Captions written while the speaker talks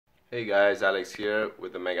Hey guys, Alex here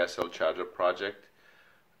with the Megacell Charger project.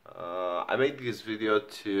 I made this video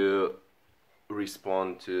to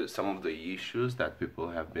respond to some of the issues that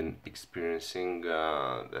people have been experiencing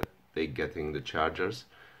that they getting the chargers.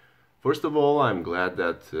 First of all, I'm glad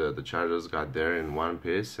that the chargers got there in one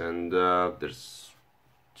piece, and there's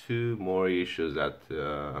two more issues that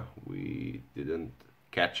we didn't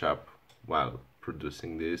catch up while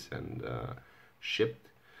producing this and shipped.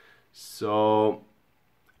 So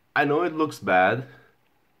I know it looks bad,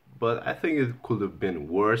 but I think it could have been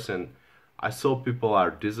worse, and I saw people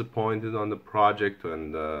are disappointed on the project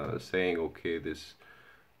and saying, okay, this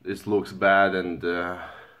looks bad, and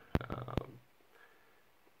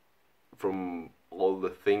from all the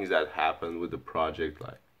things that happened with the project,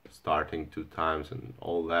 like starting 2 times and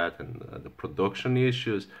all that, and the production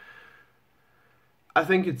issues, I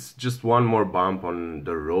think it's just one more bump on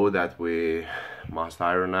the road that we must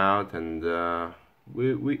iron out, and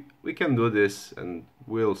we can do this, and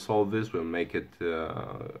we'll solve this, we'll make it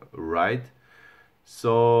right.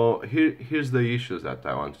 So here's the issues that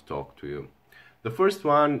I want to talk to you. The first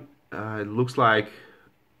one, it looks like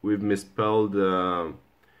we've misspelled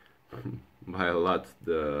by a lot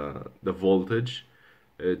the voltage.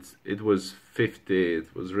 It was 50,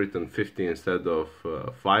 it was written 50 instead of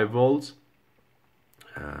 5 volts.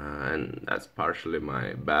 And that's partially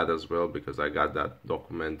my bad as well, because I got that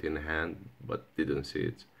document in hand but didn't see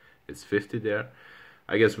it. It's 50 there.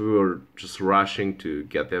 I guess we were just rushing to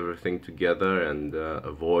get everything together and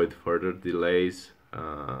avoid further delays,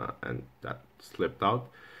 and that slipped out.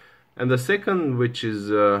 And the second, which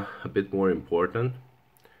is a bit more important,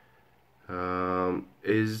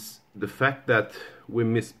 is the fact that we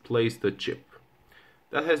misplaced the chip.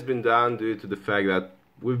 That has been done due to the fact that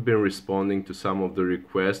we've been responding to some of the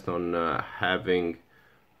requests on having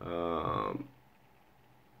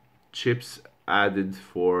chips added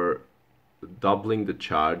for doubling the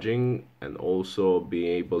charging, and also being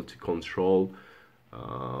able to control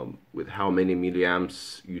with how many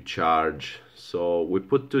milliamps you charge. So we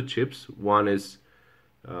put 2 chips. One is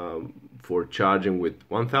for charging with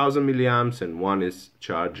 1000 milliamps, and one is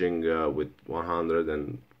charging with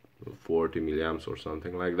 140 milliamps or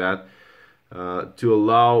something like that, to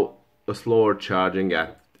allow a slower charging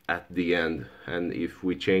at the end. And if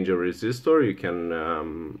we change a resistor, you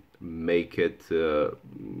can make it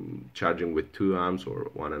charging with 2 amps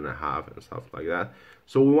or 1.5 and stuff like that.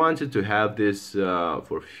 So we wanted to have this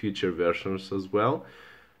for future versions as well,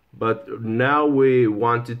 but now we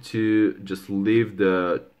wanted to just leave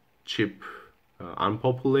the chip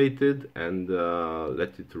unpopulated and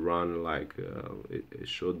let it run like it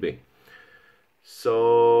should be.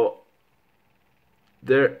 So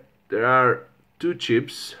there are 2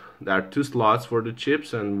 chips, there are 2 slots for the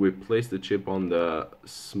chips, and we place the chip on the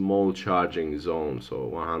small charging zone, so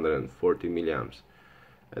 140 milliamps.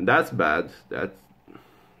 And that's bad.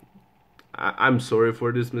 I'm sorry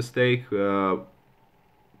for this mistake.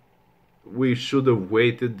 We should have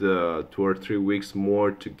waited 2 or 3 weeks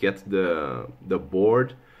more to get the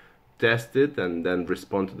board tested and then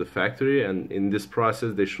respond to the factory, and in this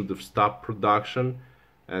process they should have stopped production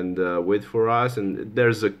and wait for us, and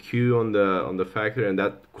there's a queue on the factory, and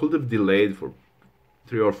that could have delayed for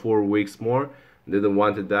 3 or 4 weeks more. Didn't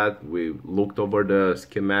wanted that. We looked over the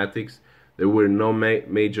schematics. There were no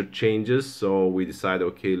major changes, so we decided,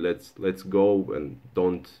 okay, let's go and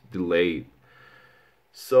don't delay.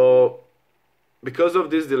 So because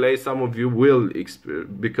of this delay, some of you will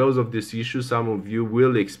because of this issue, some of you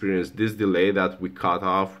will experience this delay that we cut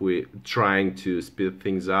off. We trying to speed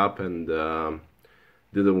things up and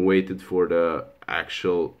didn't waited for the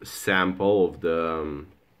actual sample of the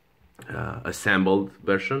assembled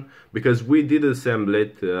version, because we did assemble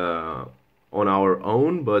it on our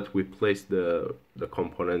own, but we placed the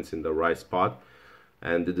components in the right spot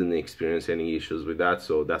and didn't experience any issues with that.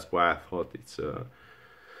 So that's why I thought it's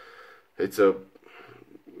a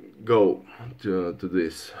go to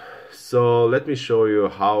this. So let me show you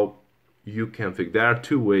how you can fix. There are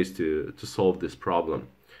 2 ways to solve this problem.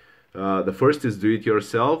 The first is do it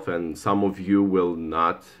yourself, and some of you will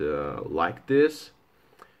not like this,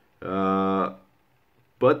 but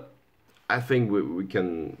I think we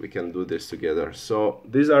can do this together. So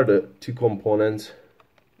these are the 2 components.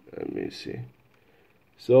 Let me see.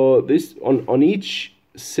 So this on each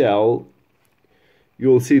cell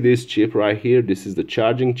you'll see this chip right here. This is the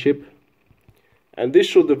charging chip, and this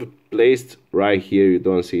should have placed right here. You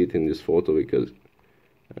don't see it in this photo because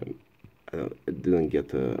I didn't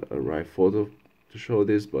get a right photo to show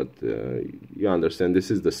this, but you understand. This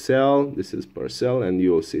is the cell, this is per cell, and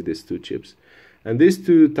you will see these 2 chips. And these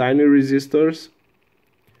 2 tiny resistors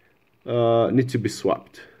need to be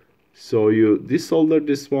swapped. So you desolder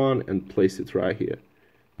this one and place it right here,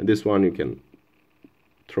 and this one you can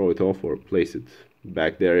throw it off or place it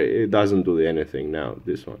back there. It doesn't do anything now,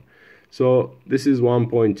 this one. So this is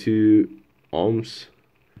 1.2 ohms,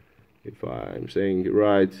 if I'm saying it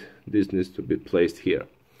right. This needs to be placed here.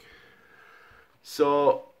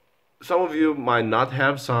 So some of you might not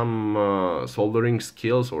have some soldering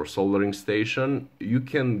skills or soldering station. You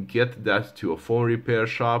can get that to a phone repair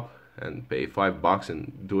shop and pay $5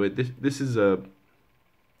 and do it. This is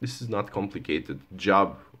not complicated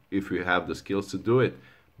job if you have the skills to do it.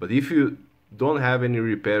 But if you don't have any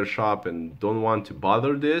repair shop and don't want to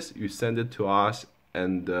bother this, you send it to us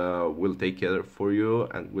and we'll take care for you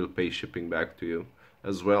and we'll pay shipping back to you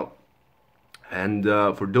as well. And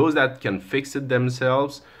for those that can fix it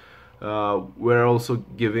themselves, we're also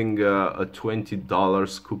giving a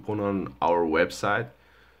 $20 coupon on our website.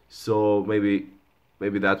 So maybe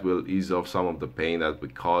that will ease off some of the pain that we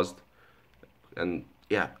caused. And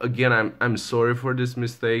yeah, again, I'm sorry for these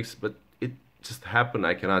mistakes, but it just happened.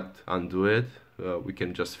 I cannot undo it. We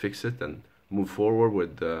can just fix it and move forward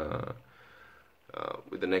with the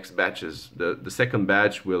next batches. The second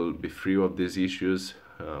batch will be free of these issues.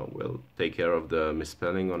 We'll take care of the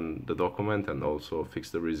misspelling on the document and also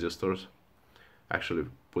fix the resistors. Actually,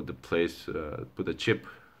 put the chip,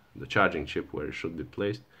 the charging chip, where it should be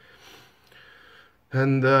placed.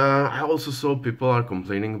 And I also saw people are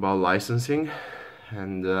complaining about licensing,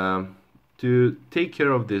 and to take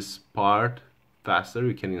care of this part faster,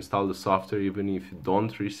 you can install the software even if you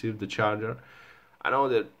don't receive the charger. I know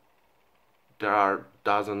that there are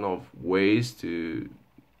dozens of ways to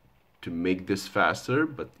make this faster,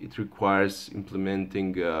 but it requires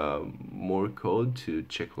implementing more code to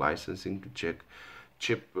check licensing, to check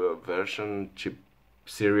chip version, chip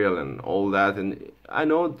serial and all that. And I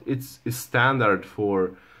know it's standard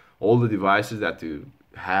for all the devices that you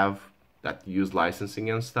have that use licensing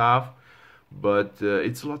and stuff, but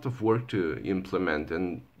it's a lot of work to implement.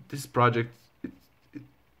 And this project, it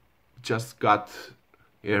just got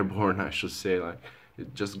airborne, I should say. Like,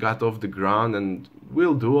 it just got off the ground, and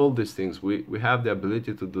we'll do all these things. We have the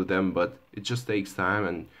ability to do them, but it just takes time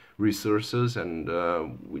and resources, and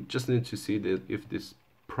we just need to see that if this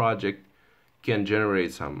project can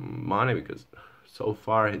generate some money, because so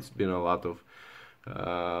far it's been a lot of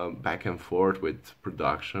back and forth with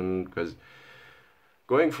production, because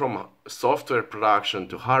going from software production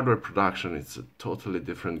to hardware production, it's a totally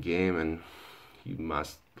different game, and you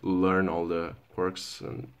must learn all the quirks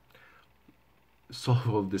and solve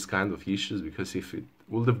all this kind of issues. Because if it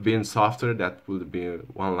would have been software, that would be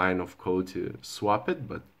one line of code to swap it,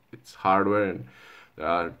 but it's hardware, and there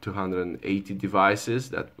are 280 devices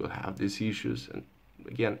that will have these issues. And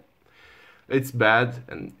again, it's bad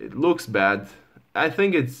and it looks bad. I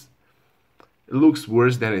think it looks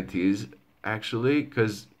worse than it is, actually,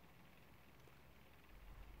 because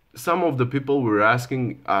some of the people were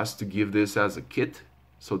asking us to give this as a kit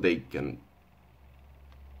so they can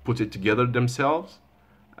put it together themselves,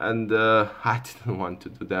 and I didn't want to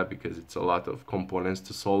do that because it's a lot of components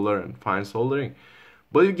to solder and fine soldering.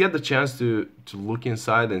 But you get the chance to look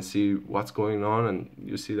inside and see what's going on, and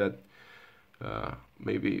you see that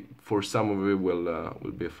maybe for some of it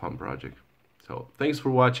will be a fun project. So thanks for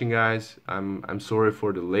watching, guys. I'm sorry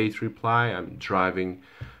for the late reply. I'm driving.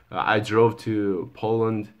 I drove to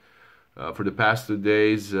Poland for the past 2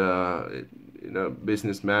 days in a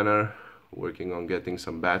business manner, working on getting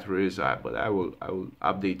some batteries. But I will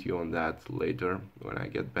update you on that later when I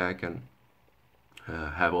get back and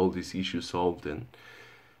have all these issues solved. And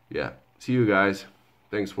yeah, see you guys.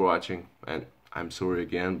 Thanks for watching, and I'm sorry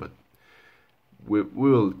again, but we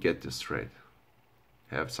will get this straight.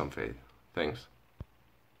 Have some faith. Thanks.